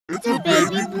It's a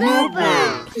baby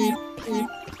bluebird. Peep, peep,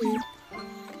 peep.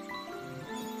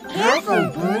 Careful,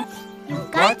 Boots.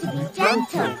 You've got to be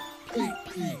gentle. Peep,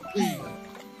 peep, peep.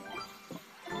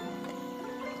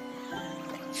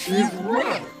 She's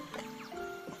wet.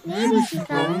 Maybe she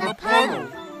fell in a puddle.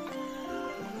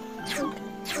 Toot,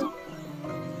 toot.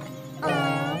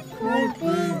 Oh, poor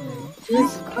baby.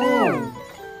 She's cold.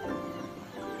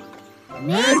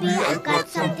 Maybe I've got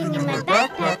something in my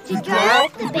backpack to dry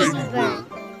off the baby bird.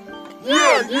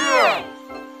 Yeah!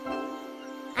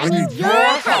 I need your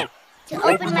help to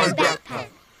open my backpack.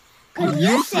 Could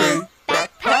you say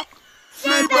backpack?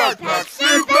 Say backpack,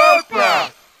 say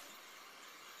backpack.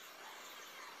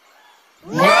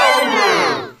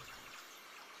 Louder!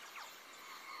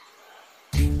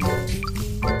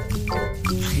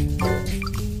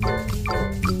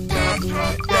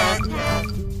 Backpack, backpack.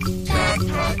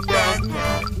 Backpack,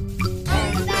 backpack.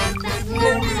 Oh, the backpack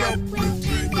loaded up with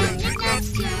things it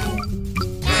next to.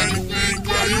 Anything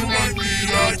that you might need,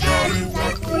 I'll tell you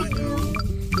what for you.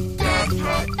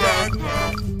 Backpack,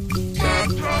 backpack.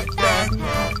 Backpack,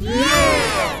 backpack.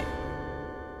 Yeah!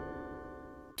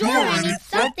 Dora needs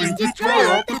something to dry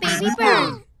out the baby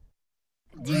bird.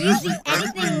 Do you see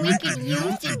anything we could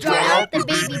use to dry out the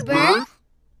baby bird?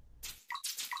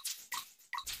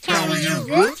 Can we use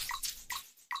this?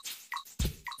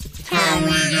 Can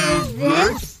we use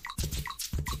this?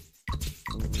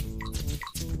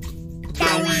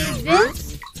 Can we use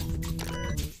this?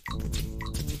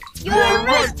 You're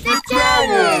right, the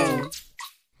towel!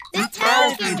 The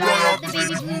towel can dry out the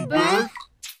baby bluebird.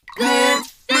 Good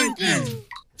thinking!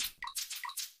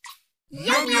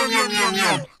 Yum, yum, yum, yum,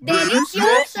 yum. Then it's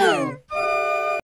your turn.